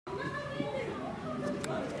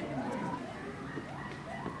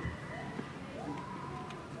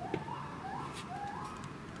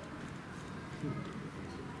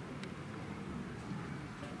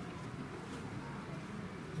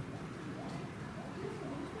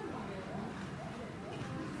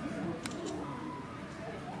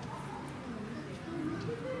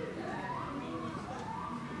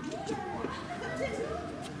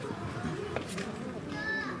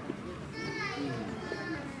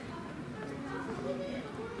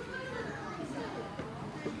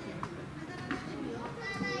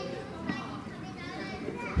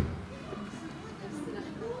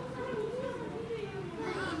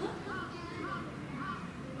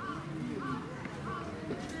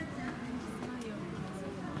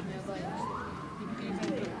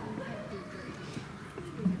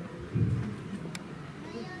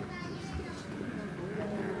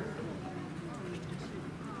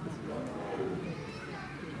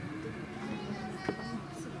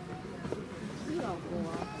次はここ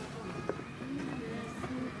は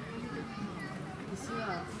石は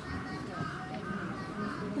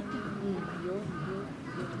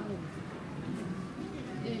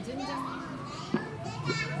全然メ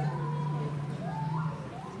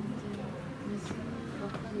スばっ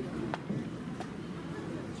かりだね。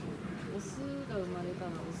オスが生まれた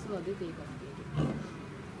らオスは出ていかなきゃいけない。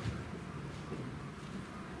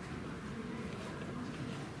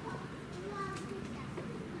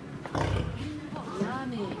や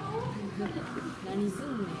め何すん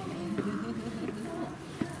ねん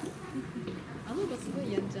あの子すご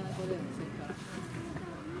いやんちゃな子だよね。それから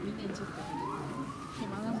みんなにちょっと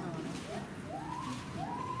暇なんだろうね。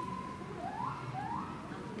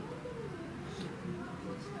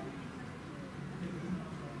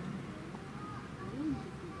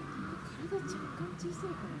体若干小さいか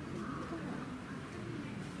らね。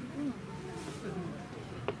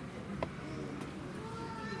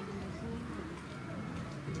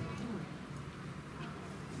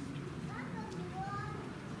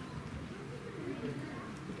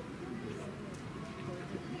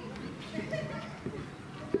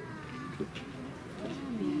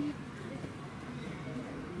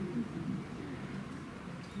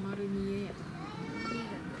丸見えや。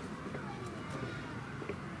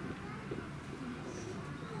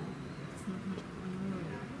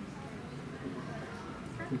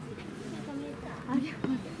あ、やば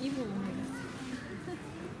い、イボ思い出す。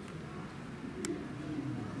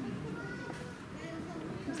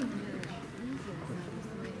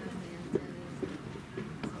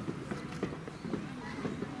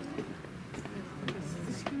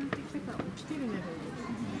涼しくなってきたから起きてるね。